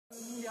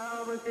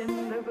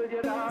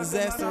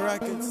Dizaster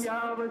Records,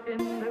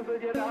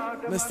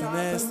 Mr.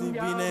 Nasty, Be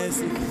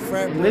Nasty,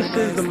 Frat. This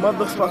is the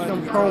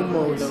motherfucking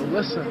promo, though.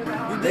 Listen,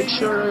 make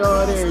sure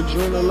y'all there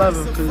June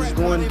 11th, because it's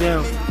going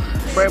down.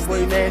 Frat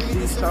Boy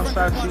Nasty,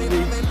 Southside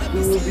TV. We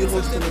will be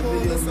hosting a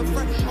video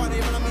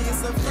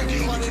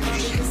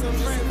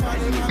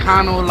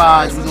Condo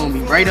Lodge, we're gonna be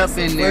right up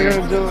in there.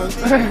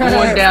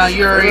 Going down,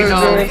 you already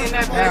know.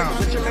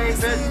 What's your name,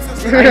 bitch?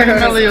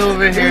 Millie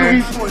over here.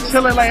 We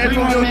chilling, like, it's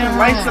gonna be some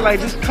light shit, like,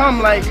 just come,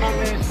 like,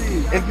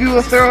 if you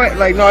will throw it,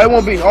 like, no, it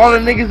won't be all the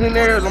niggas in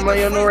there. I'm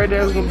letting y'all know right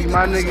there, it's gonna be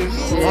my niggas.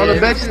 Yeah. All the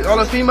bitches, all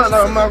the females,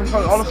 like, I'm not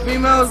gonna all the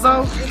females,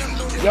 though.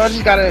 Y'all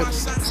just gotta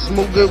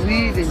smoke good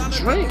weed and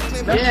drink.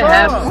 That's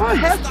all.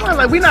 Have fun.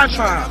 Like, we not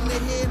trying.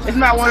 It's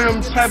not one of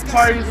them type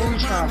parties where we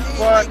trying to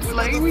fuck.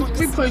 Like, we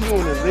putting you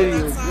in a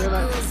video. We're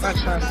not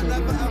trying to say we're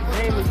gonna be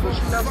famous, but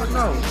you never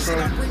know. So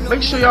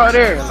make sure y'all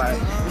there. Like,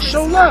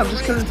 show love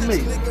just cause it's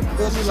me.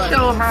 Like,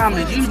 show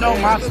homage. You know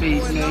my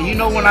face, man. You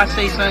know when I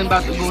say something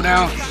about to go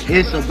down,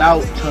 it's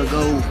about to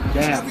go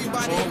down. You know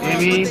what I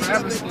mean? You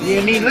know what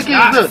I mean? Look. You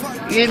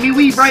know what I mean?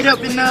 We right up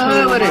in the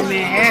hood with it.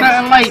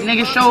 Something light,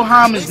 nigga. Show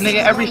homage,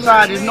 nigga. Every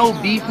side, there's no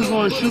beef. We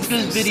gonna shoot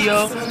this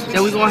video,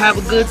 then we gonna have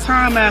a good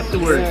time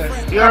afterwards.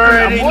 Yeah. You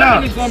already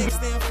know.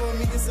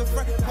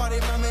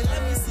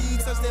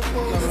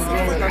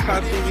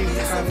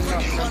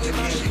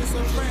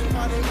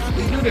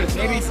 We do this,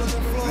 baby.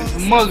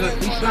 Mother,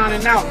 we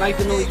signing out like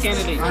the new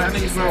candidate. Y'all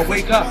niggas gonna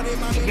wake up.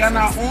 If y'all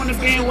not on the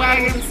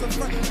bandwagon, you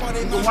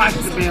can watch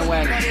the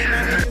bandwagon.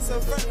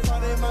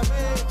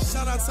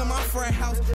 Shout out to my frat house.